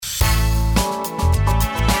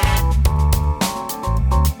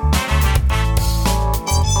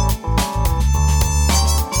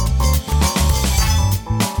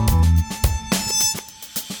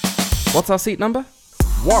What's our seat number?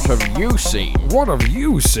 What have you seen? What have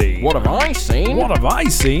you seen? What have I seen? What have I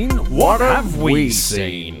seen? What have we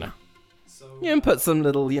seen? Yeah, and put some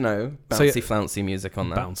little, bouncy flouncy music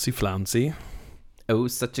on that. Bouncy flouncy. Oh,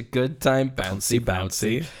 such a good time.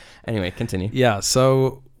 Bouncy. Anyway, continue. Yeah,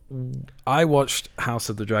 so I watched House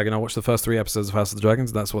of the Dragon. I watched the first 3 episodes of House of the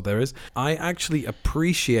Dragons. That's what there is. I actually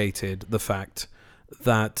appreciated the fact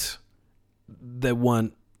that there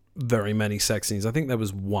weren't very many sex scenes. I think there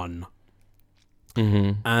was one.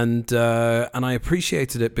 Mm-hmm. And I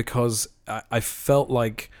appreciated it because I felt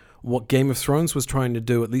like what Game of Thrones was trying to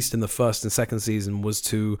do, at least in the first and second season, was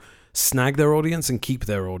to snag their audience and keep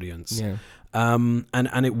their audience. Yeah.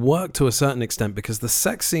 And it worked to a certain extent because the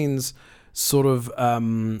sex scenes sort of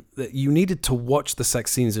you needed to watch the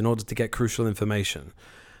sex scenes in order to get crucial information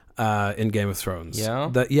in Game of Thrones. Yeah.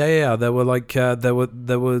 There were like there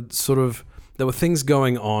were things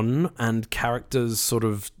going on and characters sort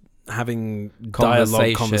of having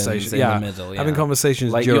dialogue conversations in the middle, having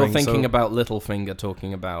conversations like during, you're thinking about Littlefinger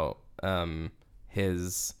talking about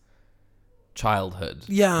his childhood.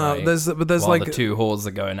 Yeah, right? there's While like the 2 whores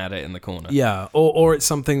are going at it in the corner. Yeah, or it's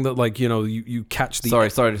something that like you catch the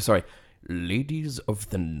sorry, ladies of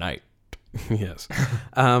the night. Yes.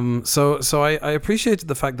 So I appreciated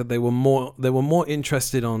the fact that they were more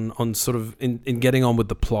interested on sort of in getting on with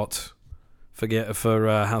the plot for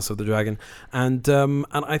House of the Dragon, and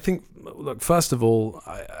I think, look, first of all,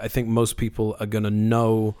 I think most people are gonna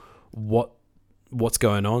know what's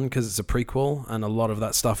going on because it's a prequel, and a lot of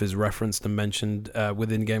that stuff is referenced and mentioned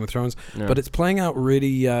within Game of Thrones. Yeah. But it's playing out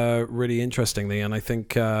really interestingly, and I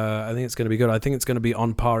think it's going to be good. I think it's going to be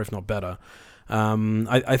on par, if not better.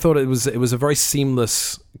 I thought it was a very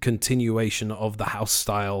seamless continuation of the house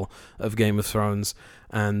style of Game of Thrones,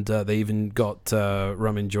 and they even got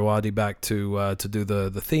Ramin Djawadi back to do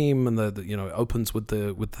the theme, and the it opens with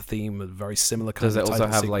the theme, a very similar kind Does of it also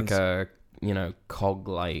have sequence. like a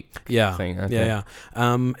cog-like thing? Okay. Yeah.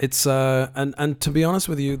 It's and to be honest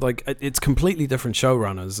with you, like it's completely different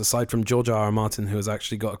showrunners aside from George R.R. Martin, who has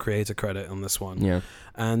actually got a creator credit on this one. Yeah.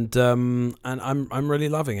 And I'm really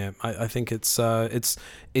loving it. I think it's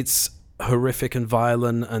horrific and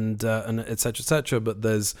violent and etc., but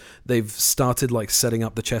they've started like setting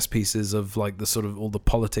up the chess pieces of like the sort of all the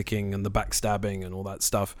politicking and the backstabbing and all that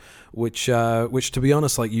stuff, which to be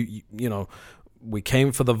honest, like we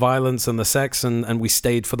came for the violence and the sex, and we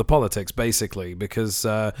stayed for the politics, basically, because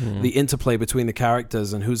the interplay between the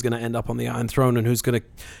characters and who's going to end up on the Iron Throne and who's going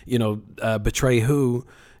to betray who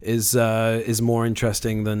is more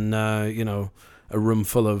interesting than a room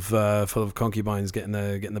full of concubines getting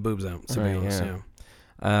the boobs out. To be honest,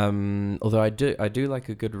 yeah. Although I do like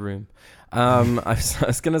a good room. I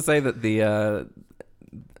was going to say that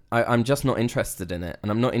I'm just not interested in it, and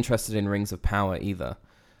I'm not interested in Rings of Power either.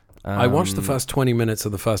 I watched the first 20 minutes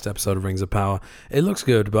of the first episode of Rings of Power. It looks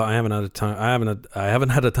good, but I haven't had time. I haven't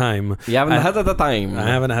had a time. You haven't had the time. I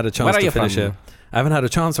haven't had a chance to finish from? it. I haven't had a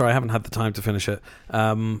chance, or I haven't had the time to finish it.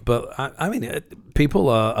 But I mean, people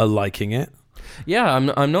are liking it. Yeah,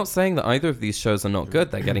 I'm not saying that either of these shows are not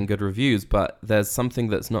good. They're getting good reviews, but there's something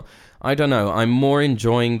that's not. I don't know. I'm more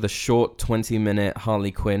enjoying the short 20-minute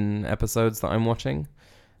Harley Quinn episodes that I'm watching.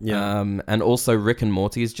 Yeah. And also Rick and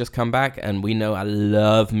Morty's just come back, and we know I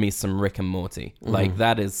love me some Rick and Morty. Like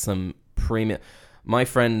that is some premium. My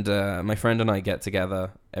friend and I get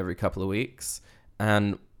together every couple of weeks,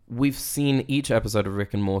 and we've seen each episode of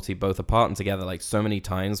Rick and Morty both apart and together like so many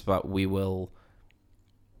times, but we will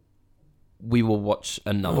watch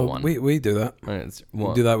another one. We do that.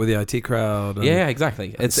 We do that with the IT crowd. Yeah,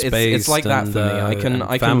 exactly. It's like that for me.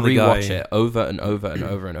 I can rewatch it over and over and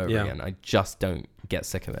over and over again. I just don't get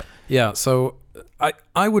sick of it. Yeah, so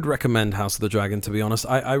I would recommend House of the Dragon, to be honest.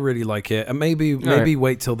 I really like it, and maybe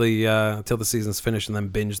wait till the season's finished and then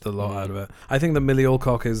binge the lot out of it. I think that Millie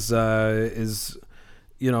Alcock is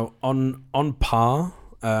on par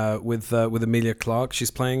with Emilia Clarke.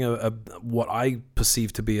 She's playing a what I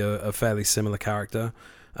perceive to be a fairly similar character,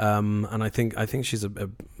 and I think she's a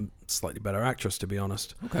slightly better actress, to be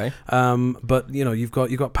honest. Okay. But you've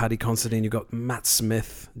got Paddy Considine, you've got Matt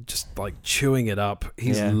Smith just like chewing it up.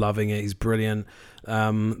 He's loving it. He's brilliant.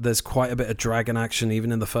 There's quite a bit of dragon action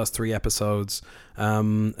even in the first 3 episodes. A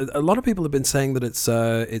lot of people have been saying that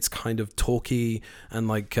it's kind of talky and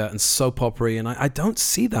like and soap opera, and I don't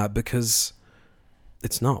see that because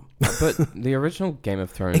it's not. But the original Game of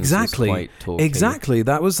Thrones exactly was quite talky. Exactly.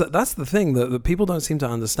 That's the thing that people don't seem to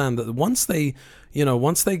understand, that once they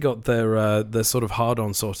got their sort of hard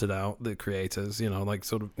on sorted out, the creators,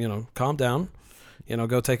 calm down.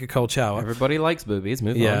 go take a cold shower. Everybody likes boobies.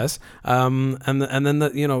 Move on. Yes. And then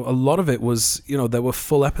a lot of it was, there were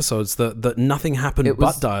full episodes that nothing happened It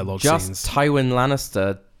was but dialogue just scenes. Tywin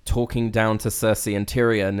Lannister talking down to Cersei and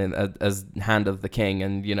Tyrion as Hand of the King,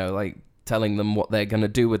 and like telling them what they're going to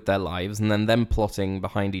do with their lives, and then them plotting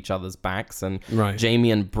behind each other's backs, and Right.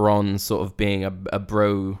 Jaime and Bronn sort of being a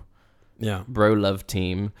bro love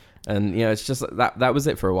team. And it's just that was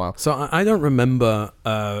it for a while. So I don't remember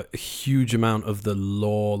a huge amount of the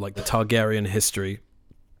lore, like the Targaryen history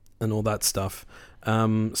and all that stuff.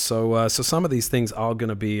 So some of these things are going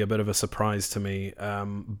to be a bit of a surprise to me.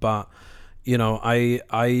 But I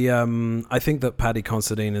think that Paddy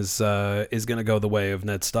Considine is going to go the way of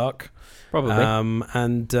Ned Stark. Probably.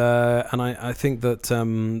 And I think that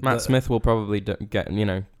Matt Smith will probably get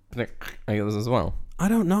as well. I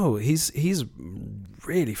don't know. He's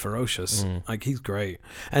really ferocious. Like, he's great.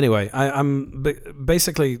 Anyway, I'm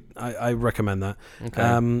basically I recommend that.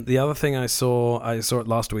 Okay. The other thing I saw it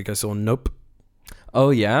last week. I saw Nope. Oh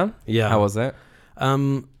yeah. Yeah. How was it?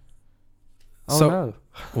 So No.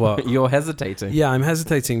 what? You're hesitating. Yeah, I'm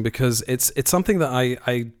hesitating because it's something that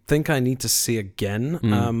I think I need to see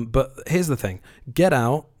again. But here's the thing: Get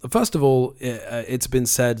Out. First of all, it's been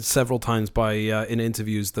said several times by in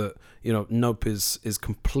interviews that Nope is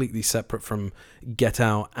completely separate from Get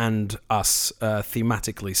Out and Us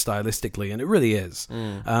thematically, stylistically, and it really is.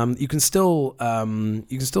 You can still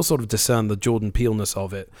sort of discern the Jordan Peele-ness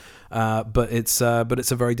of it, but it's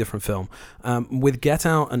a very different film. With Get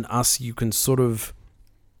Out and Us, you can sort of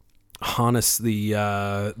harness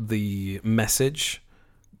the message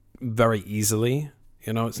very easily.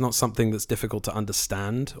 It's not something that's difficult to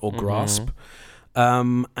understand or grasp.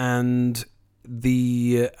 And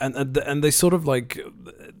they sort of like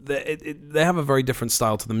they have a very different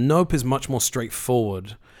style to them. Nope is much more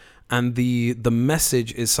straightforward, and the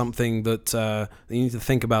message is something that you need to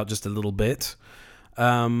think about just a little bit.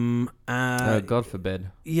 God forbid.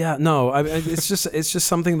 Yeah, no. It's just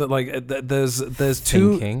something that like there's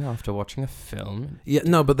two Thinking after watching a film. Yeah,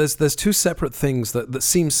 no, but there's two separate things that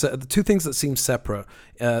seem two things that seem separate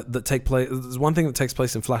that take place. There's one thing that takes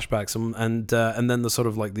place in flashbacks, and then the sort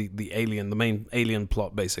of like the main alien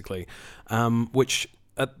plot basically, which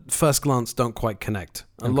at first glance don't quite connect.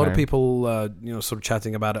 A lot of people sort of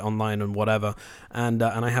chatting about it online and whatever, and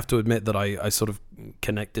I have to admit that I sort of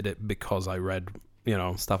connected it because I read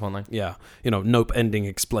Stuff online. Yeah, Nope ending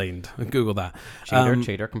explained. Google that.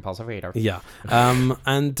 Cheater, compulsive hater. Yeah,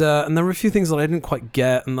 and there were a few things that I didn't quite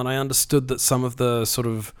get, and then I understood that some of the sort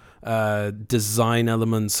of design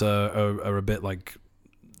elements are a bit like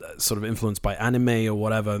sort of influenced by anime or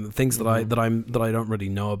whatever, things that I don't really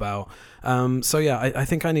know about. So yeah, I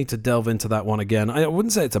think I need to delve into that one again. I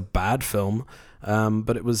wouldn't say it's a bad film.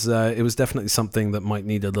 But it was definitely something that might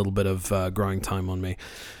need a little bit of growing time on me.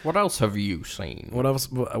 What else have you seen? What else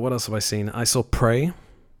have I seen? I saw Prey.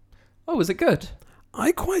 Oh, is it good?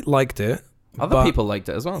 I quite liked it. Other people liked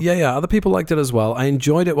it as well. Yeah, other people liked it as well. I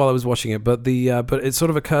enjoyed it while I was watching it, but but it sort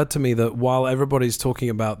of occurred to me that while everybody's talking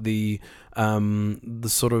about the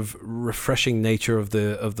sort of refreshing nature of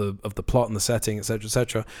the plot and the setting,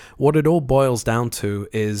 etc., what it all boils down to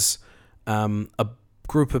is a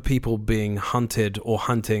group of people being hunted or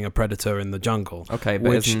hunting a predator in the jungle. Okay,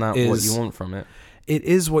 but isn't that what you want from it? It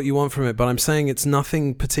is what you want from it, but I'm saying it's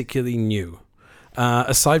nothing particularly new.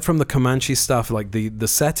 Aside from the Comanche stuff, like the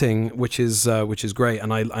setting, which is great,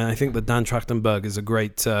 and I think that Dan Trachtenberg is a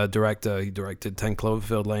great director. He directed 10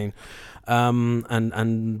 Cloverfield Lane,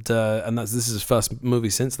 and this is his first movie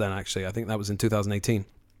since then. Actually, I think that was in 2018.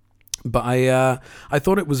 But I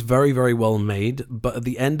thought it was very, very well made. But at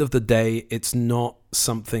the end of the day, it's not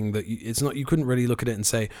something that you couldn't really look at it and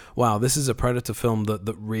say, wow, this is a Predator film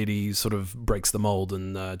that really sort of breaks the mold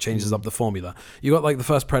and changes up the formula. You got like the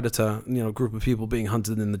first Predator, group of people being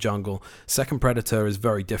hunted in the jungle. Second Predator is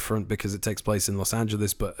very different because it takes place in Los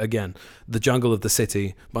Angeles, but again, the jungle of the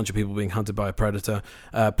city, a bunch of people being hunted by a predator.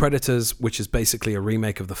 Predators, which is basically a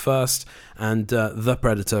remake of the first, and The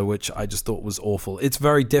Predator, which I just thought was awful. It's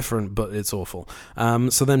very different, but it's awful.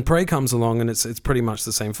 So then Prey comes along, and it's pretty much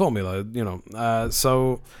the same formula,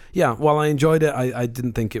 So yeah, while I enjoyed it, I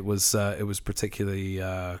didn't think it was particularly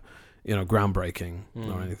groundbreaking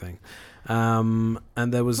or anything.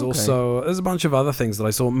 And there was there's a bunch of other things that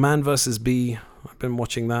I saw. Man vs. Bee. I've been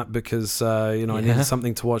watching that because I needed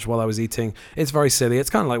something to watch while I was eating. It's very silly.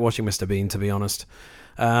 It's kind of like watching Mr. Bean, to be honest.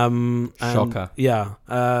 Shocker. Yeah.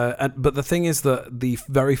 But the thing is that the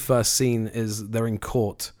very first scene is they're in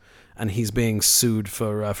court. and he's being sued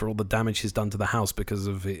for all the damage he's done to the house because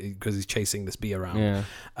he's chasing this bee around.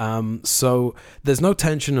 Yeah. So there's no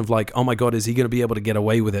tension of like, oh my god, is he going to be able to get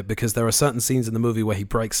away with it? Because there are certain scenes in the movie where he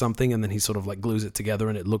breaks something and then he sort of like glues it together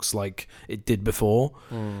and it looks like it did before.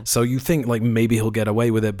 So you think like maybe he'll get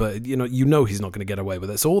away with it, but you know he's not going to get away with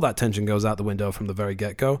it. So all that tension goes out the window from the very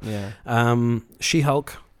get-go. Yeah.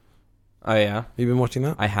 She-Hulk. Oh yeah. You been watching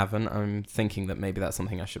that? I haven't. I'm thinking that maybe that's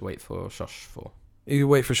something I should wait for Shosh for. You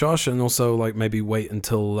wait for Shosh, and also like maybe wait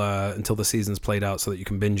until the season's played out so that you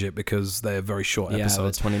can binge it, because they're very short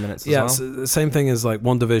episodes. 20 minutes. Yeah, as it's well. the same thing as like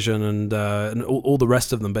WandaVision and all the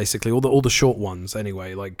rest of them, basically all the short ones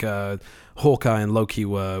anyway. Like Hawkeye and Loki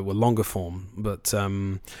were longer form, but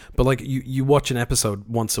like you watch an episode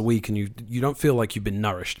once a week and you don't feel like you've been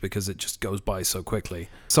nourished because it just goes by so quickly.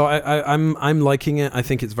 So I'm liking it. I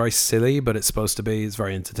think it's very silly, but it's supposed to be. It's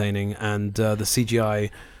very entertaining, and the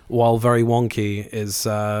CGI, while very wonky, is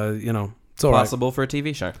it's all Possible for a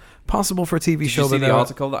TV show. Possible for a TV show. Did you see the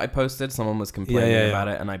article that I posted? Someone was complaining about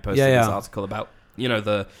it, and I posted this article about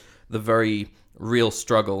the very real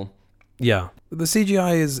struggle. Yeah, the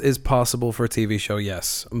CGI is possible for a TV show,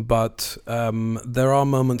 yes, but there are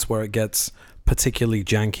moments where it gets particularly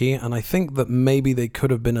janky, and I think that maybe they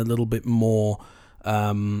could have been a little bit more.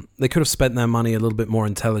 They could have spent their money a little bit more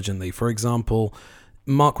intelligently. For example,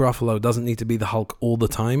 Mark Ruffalo doesn't need to be the Hulk all the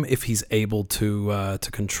time if he's able to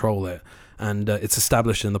control it, and it's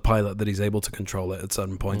established in the pilot that he's able to control it at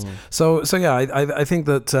certain points. So yeah, I think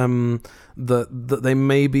that that they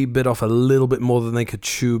maybe bit off a little bit more than they could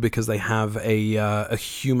chew, because they have a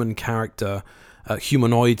human character, a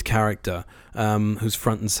humanoid character, who's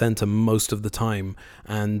front and center most of the time,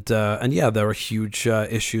 and yeah, there are huge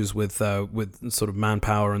issues with sort of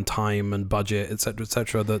manpower and time and budget,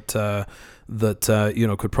 etc.,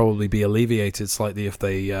 that could probably be alleviated slightly if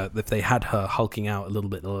they had her hulking out a little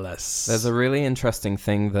bit less. There's a really interesting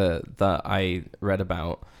thing that I read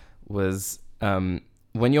about was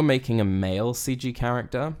when you're making a male CG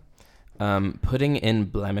character, putting in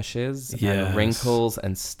blemishes and wrinkles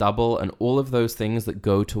and stubble and all of those things that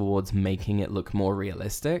go towards making it look more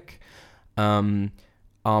realistic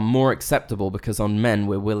are more acceptable, because on men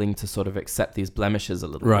we're willing to sort of accept these blemishes a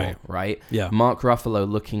little more, right? Yeah. Mark Ruffalo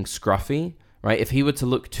looking scruffy, right? If he were to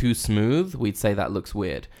look too smooth, we'd say that looks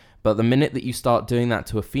weird. But the minute that you start doing that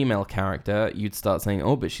to a female character, you'd start saying,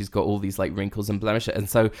 oh, but she's got all these like wrinkles and blemishes. And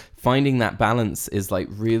so finding that balance is like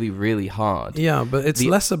really, really hard. Yeah, but it's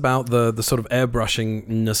less about the sort of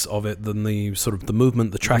airbrushingness of it than the sort of the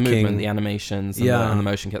movement, the tracking. The animations, and the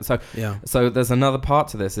motion. So there's another part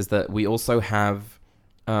to this, is that we also have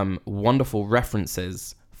wonderful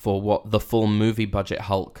references for what the full movie budget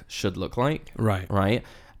Hulk should look like. Right.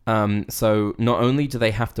 So not only do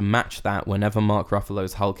they have to match that whenever Mark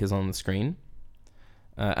Ruffalo's Hulk is on the screen,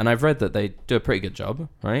 and I've read that they do a pretty good job,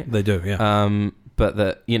 right? They do, yeah. But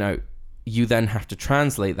that, you then have to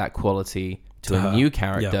translate that quality to a new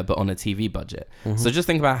character, but on a TV budget. Mm-hmm. So just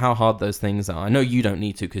think about how hard those things are. I know you don't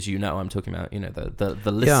need to, because I'm talking about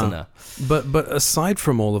the listener. Yeah. But aside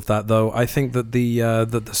from all of that, though, I think that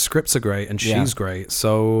the scripts are great and she's great.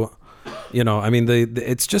 So I mean,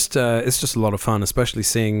 it's just a lot of fun, especially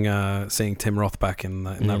seeing Tim Roth back in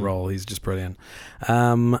that role. He's just brilliant.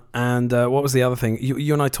 And what was the other thing?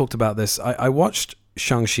 You and I talked about this. I watched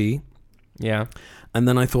Shang-Chi. Yeah. And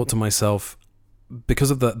then I thought to myself,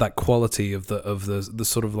 because of that quality of the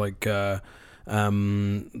sort of like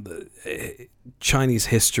Chinese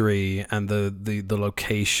history and the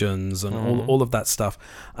locations and all of that stuff,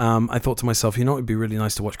 I thought to myself, it would be really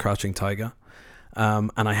nice to watch Crouching Tiger.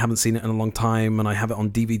 And I haven't seen it in a long time, and I have it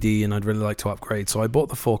on DVD, and I'd really like to upgrade. So I bought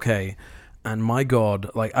the 4K, and my God,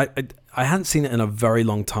 like I hadn't seen it in a very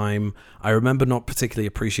long time. I remember not particularly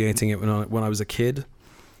appreciating it when I was a kid,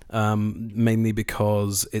 mainly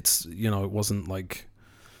because it's it wasn't like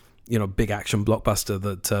big action blockbuster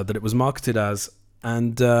that it was marketed as.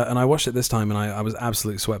 And I watched it this time, and I was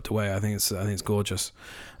absolutely swept away. I think it's gorgeous.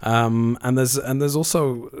 And there's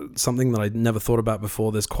also something that I'd never thought about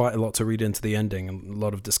before. There's quite a lot to read into the ending, and a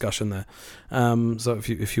lot of discussion there. So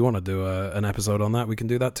if you want to do an episode on that, we can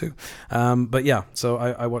do that too. But yeah, so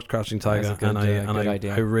I watched Crouching Tiger, and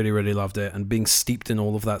I really, really loved it. And being steeped in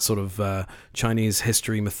all of that sort of Chinese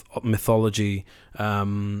history, mythology,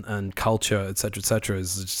 and culture, etc.,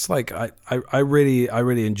 is just like I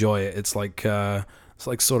really enjoy it. It's like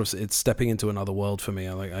it's stepping into another world for me.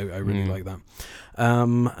 I really like that.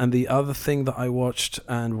 And the other thing that I watched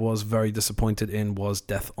and was very disappointed in was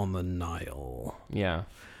Death on the Nile. Yeah.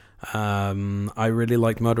 I really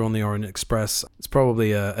liked Murder on the Orient Express. It's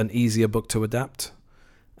probably an easier book to adapt.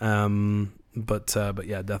 But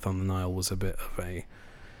yeah, Death on the Nile was a bit of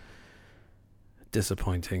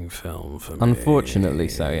disappointing film for me. Unfortunately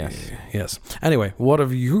so, yes. Yes. Anyway, what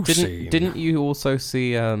have you seen? Didn't you also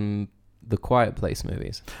see the Quiet Place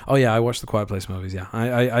movies? Oh yeah, I watched the Quiet Place movies. Yeah,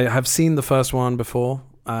 I have seen the first one before,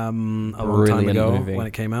 a long time ago movie. when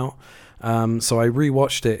it came out. So I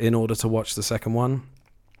rewatched it in order to watch the second one,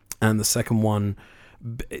 and the second one,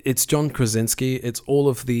 it's John Krasinski. It's all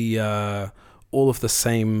of the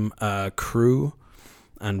same crew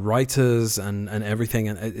and writers and everything,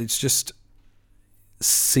 and it's just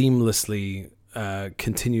seamlessly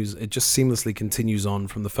continues. It just seamlessly continues on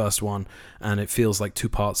from the first one, and it feels like two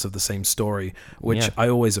parts of the same story, which I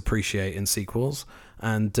always appreciate in sequels.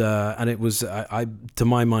 And it was, I to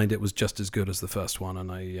my mind, it was just as good as the first one,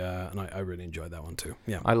 and I really enjoyed that one too.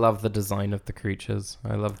 Yeah, I love the design of the creatures.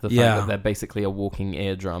 I love the fact that they're basically a walking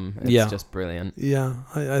eardrum. It's just brilliant. Yeah,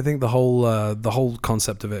 I think the whole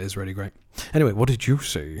concept of it is really great. Anyway, what did you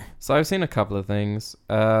see? So I've seen a couple of things.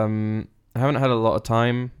 I haven't had a lot of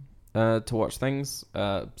time to watch things.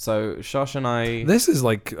 So Shosh and I. This is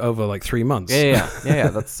like over like 3 months. Yeah.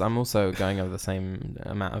 That's. I'm also going over the same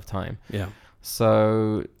amount of time. Yeah.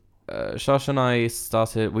 So, Shosh and I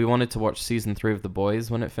we wanted to watch season 3 of The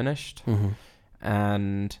Boys when it finished. Mm-hmm.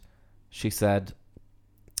 And she said, do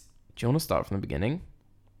you want to start from the beginning?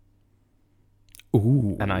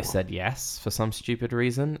 Ooh. And I said yes for some stupid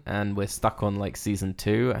reason. And we're stuck on like season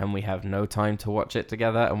 2 and we have no time to watch it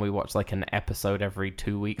together. And we watch like an episode every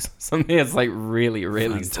 2 weeks or something. It's like really,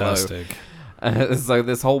 really fantastic. Slow. So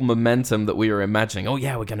this whole momentum that we were imagining,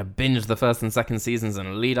 we're going to binge the first and second seasons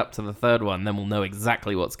and lead up to the third one, then we'll know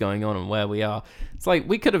exactly what's going on and where we are. It's like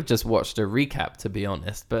we could have just watched a recap, to be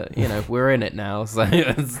honest, but we're in it now, so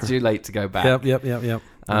it's too late to go back. Yep. I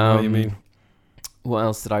know what you mean. What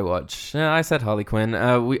else did I watch? I said Harley Quinn.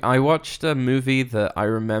 I watched a movie that I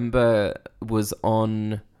remember was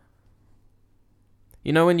on.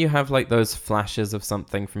 You know when you have like those flashes of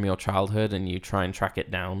something from your childhood and you try and track it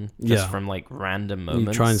down just from like random moments?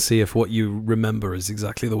 You try and see if what you remember is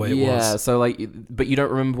exactly the way it was. Yeah, so like, but you don't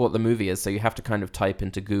remember what the movie is, so you have to kind of type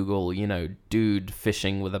into Google, dude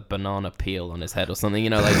fishing with a banana peel on his head or something,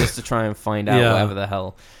 like just to try and find out whatever the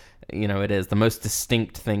hell, it is. The most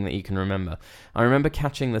distinct thing that you can remember. I remember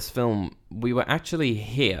catching this film. We were actually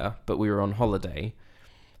here, but we were on holiday.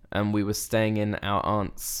 And we were staying in our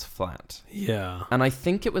aunt's flat. Yeah. And I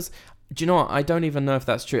think it was... Do you know what? I don't even know if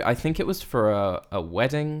that's true. I think it was for a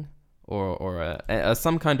wedding or a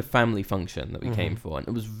some kind of family function that we came for. And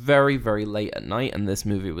it was very, very late at night, and this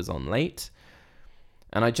movie was on late.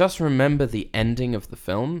 And I just remember the ending of the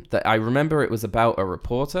film. That I remember it was about a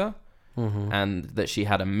reporter, and that she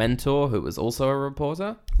had a mentor who was also a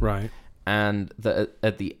reporter. Right. And that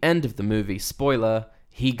at the end of the movie, spoiler...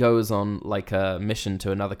 He goes on like a mission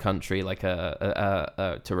to another country, like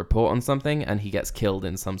to report on something, and he gets killed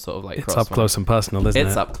in some sort of like. It's up close and personal, isn't it?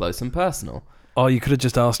 It's up close and personal. Oh, you could have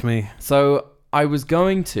just asked me. So I was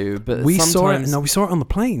going to, but we sometimes... saw it. No, we saw it on the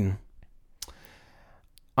plane.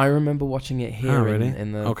 I remember watching it here. Oh, really?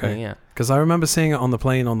 in the thing, yeah. Because I remember seeing it on the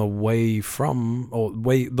plane on the way from, or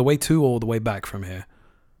the way to, or the way back from here.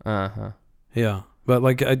 Yeah. But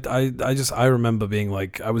like I remember being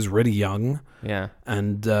like, I was really young,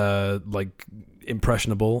 and like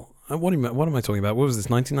impressionable. What am I talking about? What was this?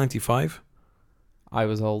 1995? I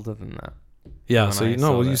was older than that. Yeah, so you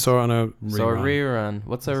saw it on a rerun. So a rerun.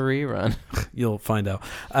 What's a rerun? You'll find out.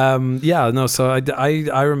 So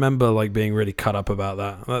I remember like being really cut up about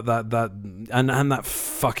that and that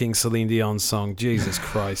fucking Celine Dion song. Jesus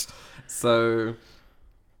Christ. So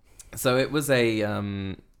it was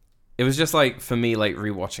it was just like, for me, like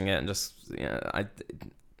rewatching it and just, I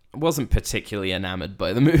wasn't particularly enamored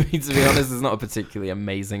by the movie, to be honest. It's not a particularly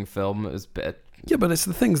amazing film. It was a bit... Yeah, but it's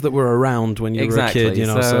the things that were around when you were a kid,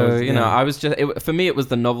 I was just... for me, it was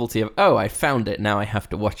the novelty of, I found it, now I have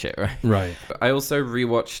to watch it, right? Right. I also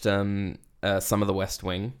rewatched some of The West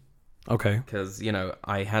Wing. Okay. Because,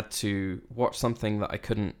 I had to watch something that I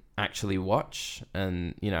couldn't actually watch,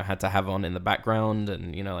 and had to have on in the background,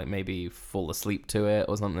 and like maybe fall asleep to it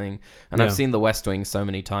or something. And I've seen The West Wing so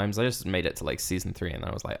many times. I just made it to like season 3, and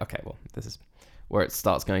I was like, okay, well, this is where it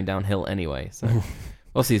starts going downhill anyway. So,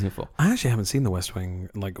 or season 4. I actually haven't seen The West Wing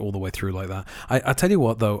like all the way through like that. I tell you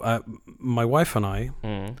what though, my wife and I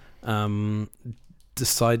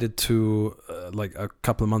decided to like a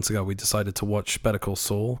couple of months ago, we decided to watch Better Call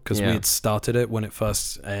Saul because we had started it when it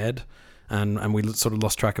first aired. and we sort of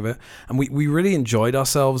lost track of it. And we really enjoyed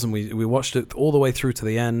ourselves, and we watched it all the way through to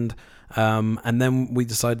the end. And then we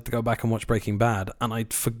decided to go back and watch Breaking Bad, and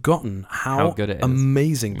I'd forgotten how good it is.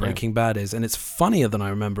 amazing Breaking Bad is, and it's funnier than I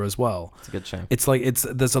remember as well. It's a good show. It's like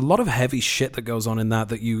there's a lot of heavy shit that goes on in that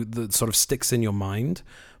sort of sticks in your mind,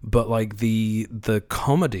 but like the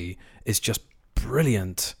comedy is just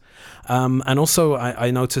brilliant. And also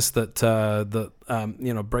I noticed that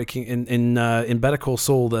breaking in Better Call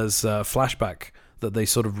Saul, there's a flashback that they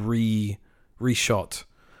sort of reshot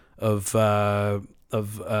of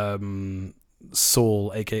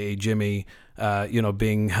Saul, aka Jimmy,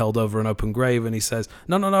 being held over an open grave, and he says,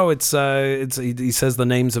 no, he says the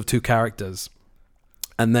names of two characters.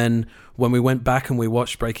 And then when we went back and we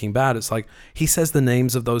watched Breaking Bad, it's like he says the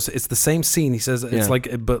names of those. It's the same scene. He says it's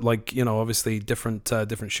obviously different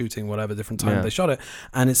shooting, whatever, different time they shot it.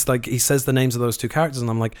 And it's like he says the names of those two characters,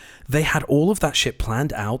 and I'm like, they had all of that shit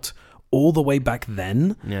planned out all the way back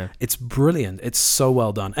then. Yeah, it's brilliant. It's so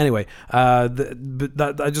well done. Anyway, I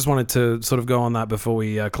just wanted to sort of go on that before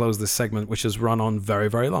we close this segment, which has run on very,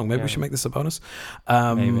 very long. Maybe we should make this a bonus.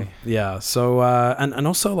 Maybe. Yeah. So and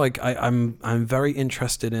also like I'm very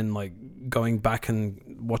interested in like going back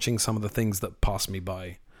and watching some of the things that passed me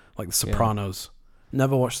by, like The Sopranos.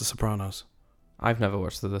 Never watched The Sopranos. I've never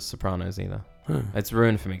watched The Sopranos either. Huh. It's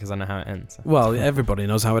ruined for me because I know how it ends. Well, everybody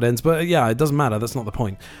knows how it ends, but yeah, it doesn't matter. That's not the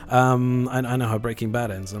point. I know how Breaking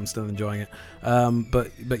Bad ends, and I'm still enjoying it.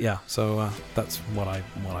 But yeah, so that's what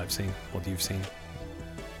I've seen. What you've seen?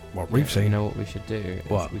 What we've seen? You know what we should do?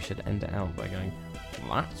 What? We should end it out by going,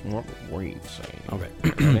 that's what we've seen. Okay.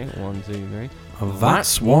 Ready? 1, 2, 3.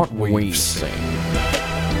 That's what we've seen.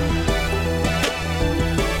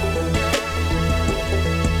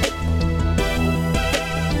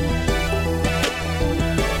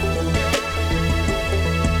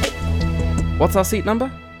 What's our seat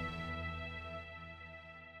number?